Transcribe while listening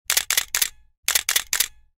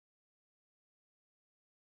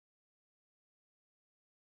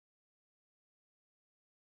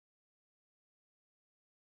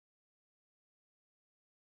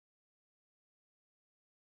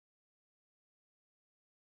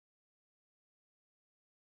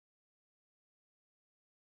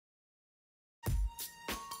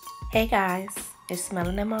Hey guys, it's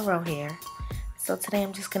Salon here. So today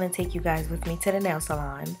I'm just going to take you guys with me to the nail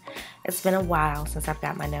salon. It's been a while since I've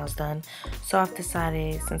got my nails done, so I've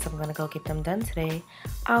decided since I'm going to go get them done today,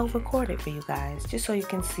 I'll record it for you guys just so you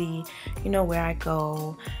can see, where I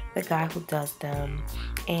go, the guy who does them,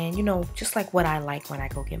 and just like what I like when I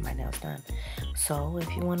go get my nails done. So if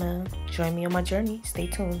you want to join me on my journey, stay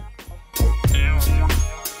tuned.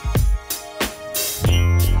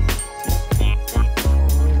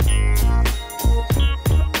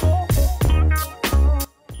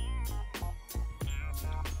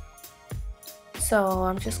 So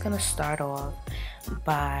I'm just going to start off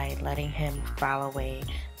by letting him file away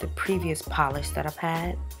the previous polish that I've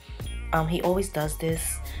had. He always does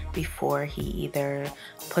this before he either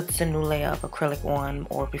puts a new layer of acrylic on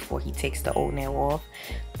or before he takes the old nail off.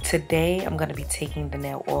 Today I'm going to be taking the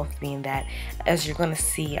nail off, being that, as you're going to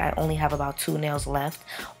see, I only have about 2 nails left.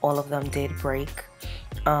 All of them did break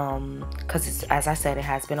because as I said, it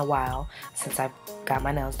has been a while since I got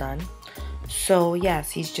my nails done. So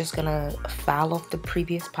yes, he's just gonna file off the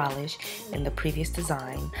previous polish in the previous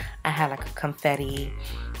design. I had like a confetti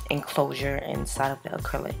enclosure inside of the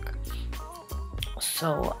acrylic.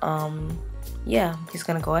 So yeah, he's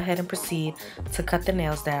gonna go ahead and proceed to cut the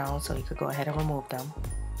nails down so he could go ahead and remove them.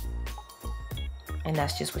 And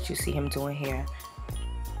that's just what you see him doing here.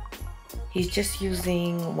 He's just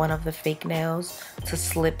using one of the fake nails to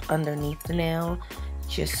slip underneath the nail,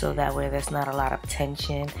 just so that way there's not a lot of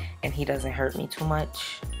tension and he doesn't hurt me too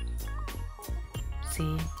much.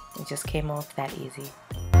 See, it just came off that easy.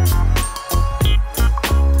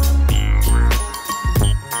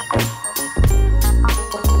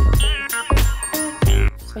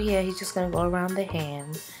 So yeah, he's just gonna go around the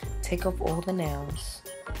hand, take off all the nails,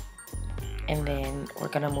 and then we're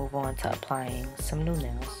gonna move on to applying some new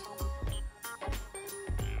nails.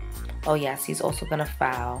 Oh yes, he's also gonna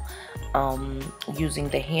file using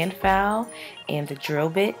the hand file and the drill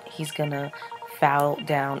bit. He's gonna file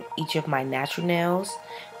down each of my natural nails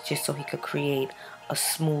just so he could create a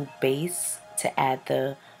smooth base to add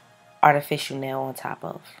the artificial nail on top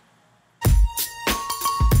of.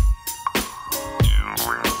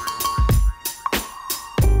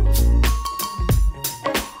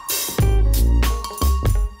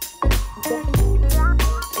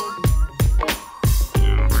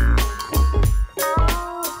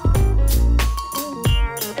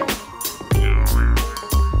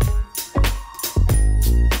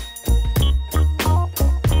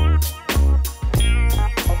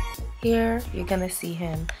 Here, you're gonna see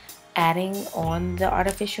him adding on the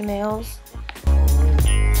artificial nails.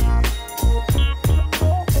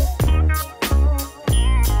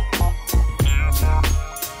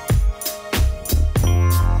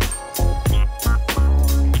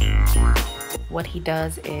 What he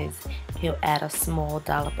does is he'll add a small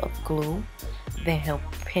dollop of glue, then he'll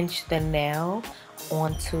pinch the nail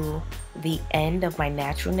onto the end of my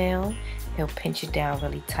natural nail. He'll pinch it down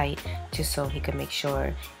really tight just so he can make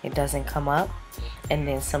sure it doesn't come up, and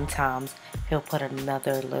then sometimes he'll put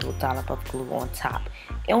another little dollop of glue on top,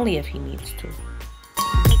 only if he needs to.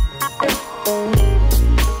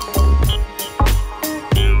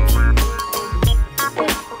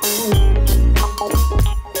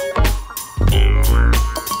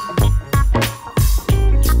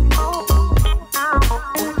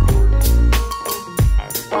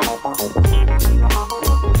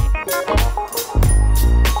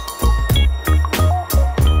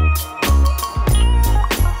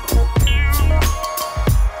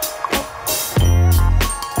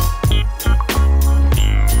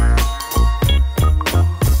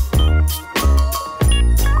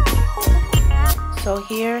 So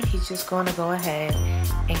here he's just going to go ahead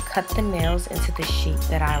and cut the nails into the shape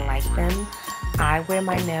that I like them. I wear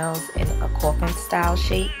my nails in a coffin style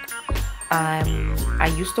shape.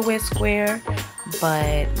 I used to wear square,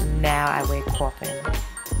 but now I wear coffin.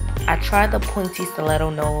 I tried the pointy stiletto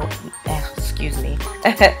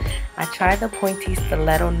I tried the pointy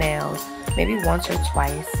stiletto nails maybe once or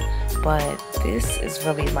twice, but this is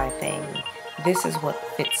really my thing. This is what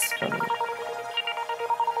fits for me.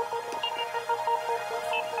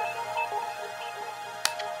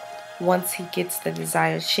 Once he gets the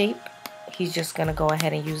desired shape, he's just going to go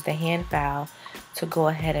ahead and use the hand file to go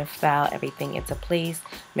ahead and file everything into place,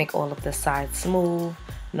 make all of the sides smooth,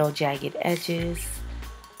 no jagged edges.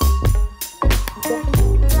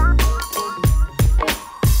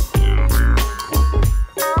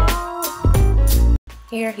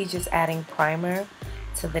 Here he's just adding primer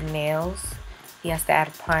to the nails. He has to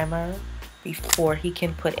add primer before he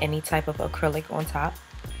can put any type of acrylic on top.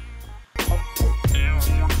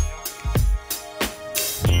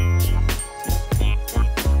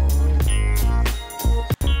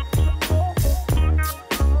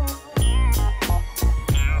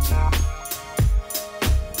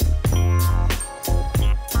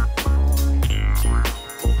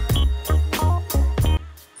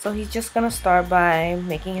 So he's just gonna start by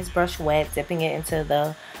making his brush wet, dipping it into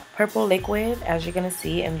the purple liquid, as you're gonna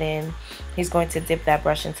see, and then he's going to dip that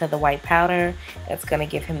brush into the white powder. That's gonna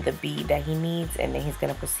give him the bead that he needs, and then he's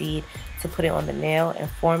gonna proceed to put it on the nail and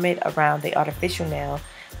form it around the artificial nail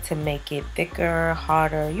to make it thicker,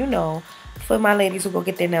 harder. You know, for my ladies who go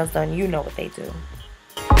get their nails done, you know what they do.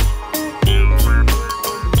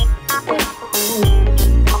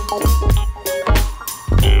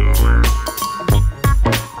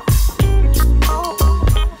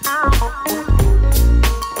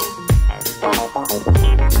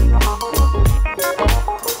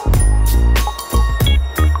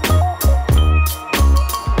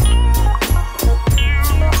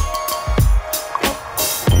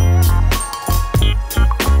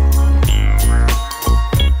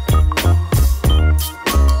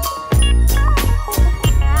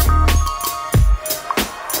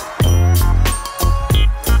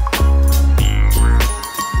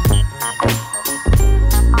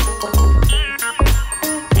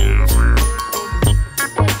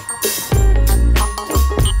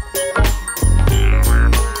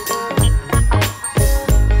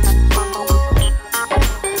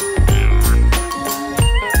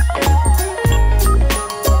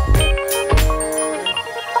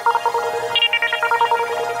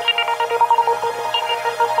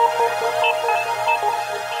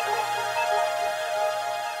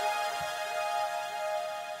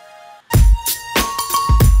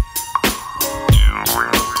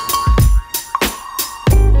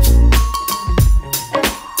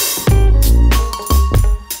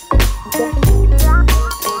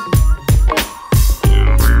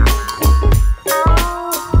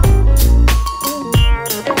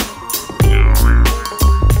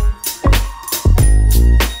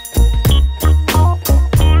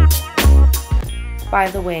 By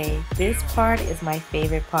the way, this part is my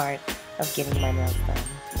favorite part of getting my nails done.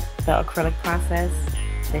 The acrylic process,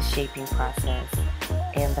 the shaping process,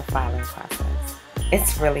 and the filing process.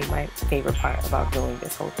 It's really my favorite part about doing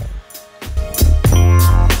this whole thing.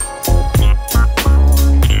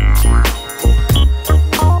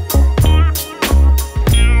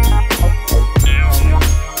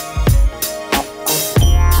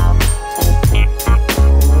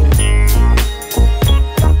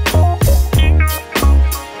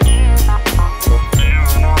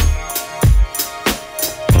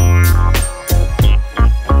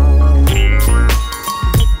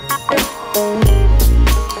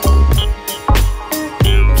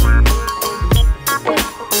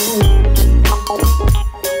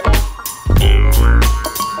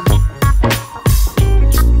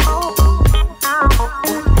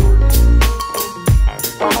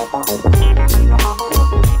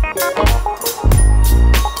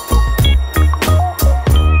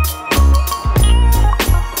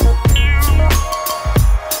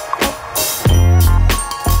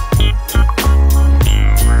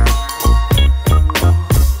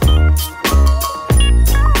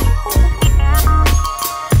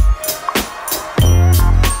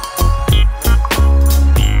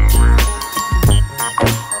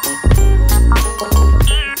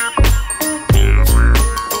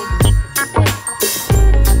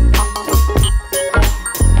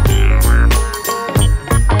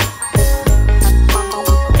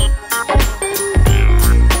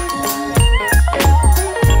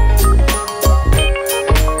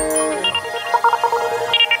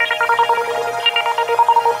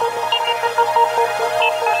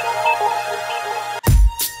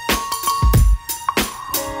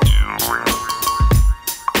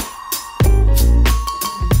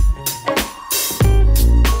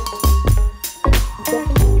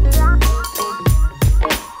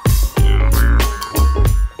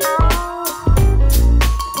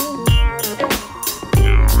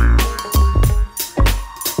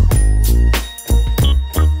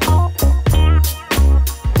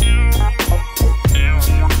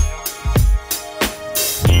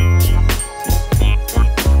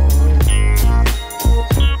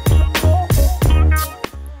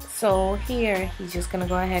 So here, he's just gonna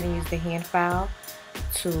go ahead and use the hand file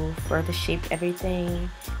to further shape everything.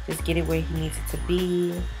 Just get it where he needs it to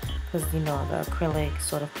be, because you know the acrylic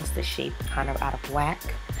sort of puts the shape kind of out of whack,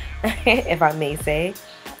 if I may say.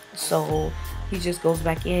 So he just goes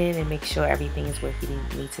back in and makes sure everything is where he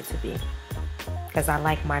needs it to be. Because I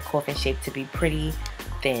like my coffin shape to be pretty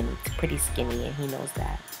thin, pretty skinny, and he knows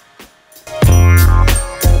that.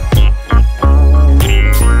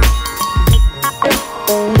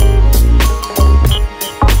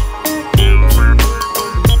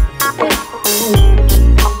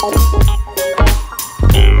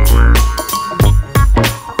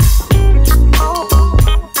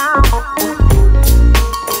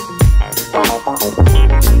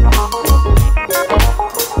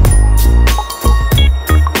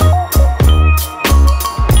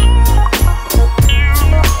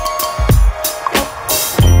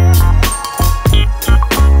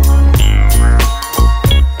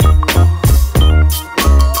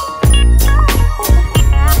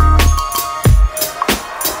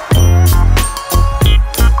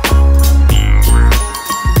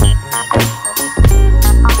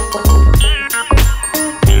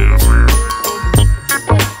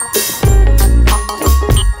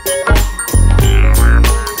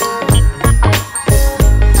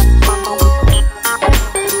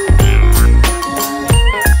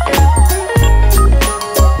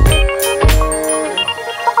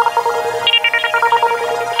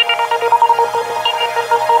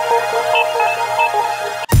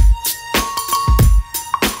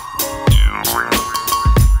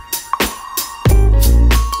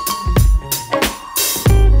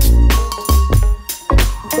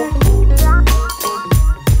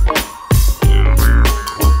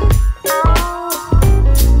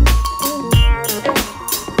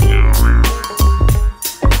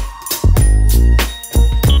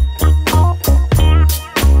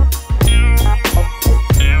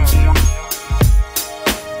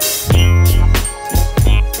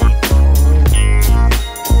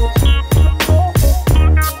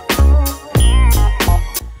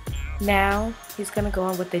 Now he's gonna go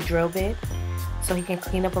in with the drill bit so he can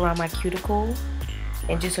clean up around my cuticle,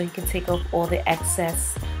 and just so he can take off all the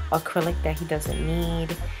excess acrylic that he doesn't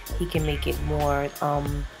need. He can make it more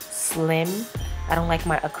slim. I don't like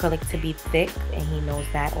my acrylic to be thick, and he knows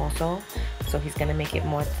that also. So he's gonna make it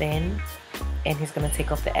more thin, and he's gonna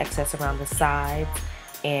take off the excess around the sides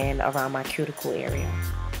and around my cuticle area.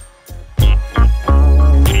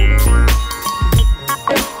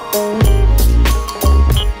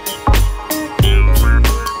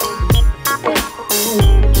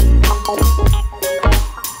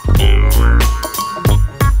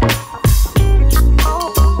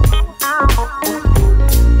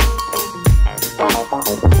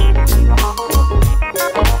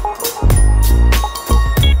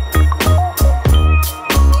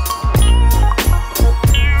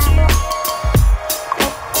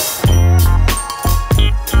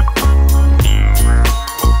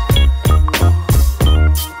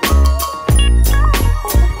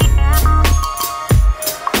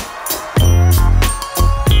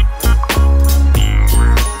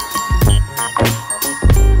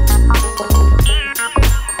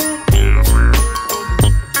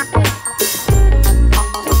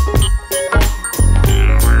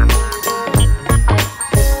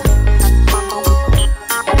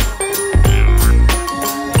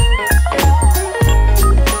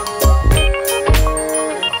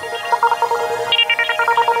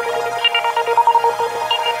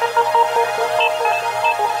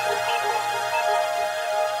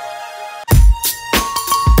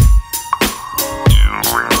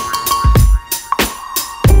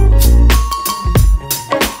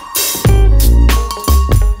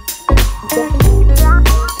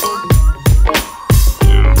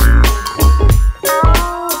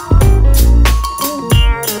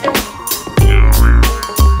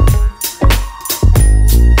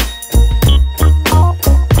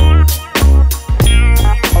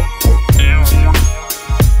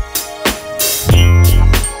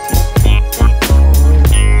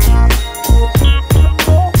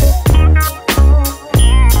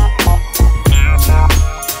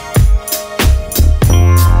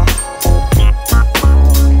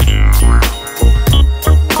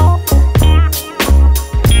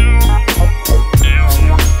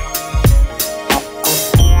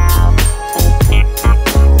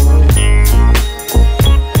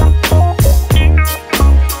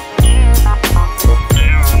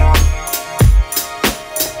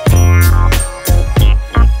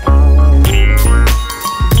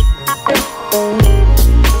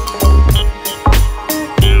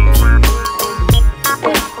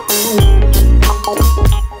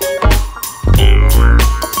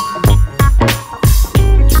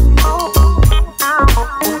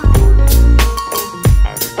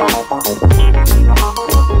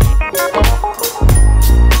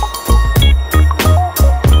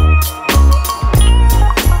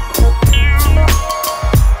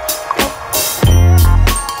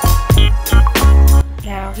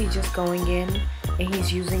 Going in, and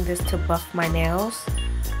he's using this to buff my nails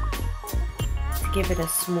to give it a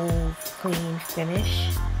smooth, clean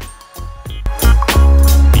finish.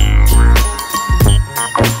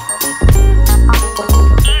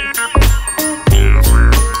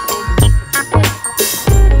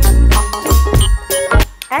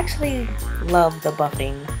 I actually love the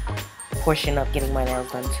buffing portion of getting my nails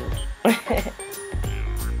done too.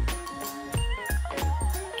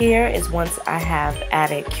 Here is once I have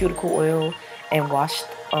added cuticle oil and washed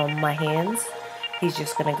my hands. He's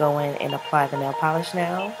just going to go in and apply the nail polish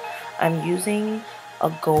now. I'm using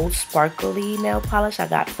a gold sparkly nail polish I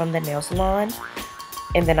got from the nail salon.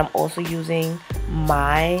 And then I'm also using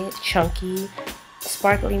my chunky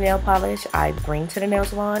sparkly nail polish I bring to the nail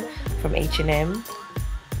salon from H&M.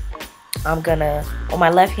 I'm going to, on my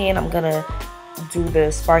left hand, I'm going to do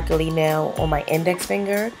the sparkly nail on my index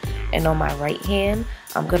finger. And on my right hand,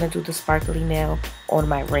 I'm going to do the sparkly nail on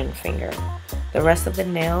my ring finger. The rest of the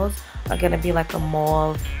nails are going to be like a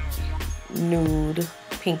mauve, nude,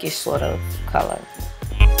 pinkish sort of color.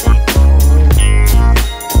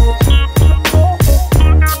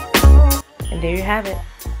 And there you have it.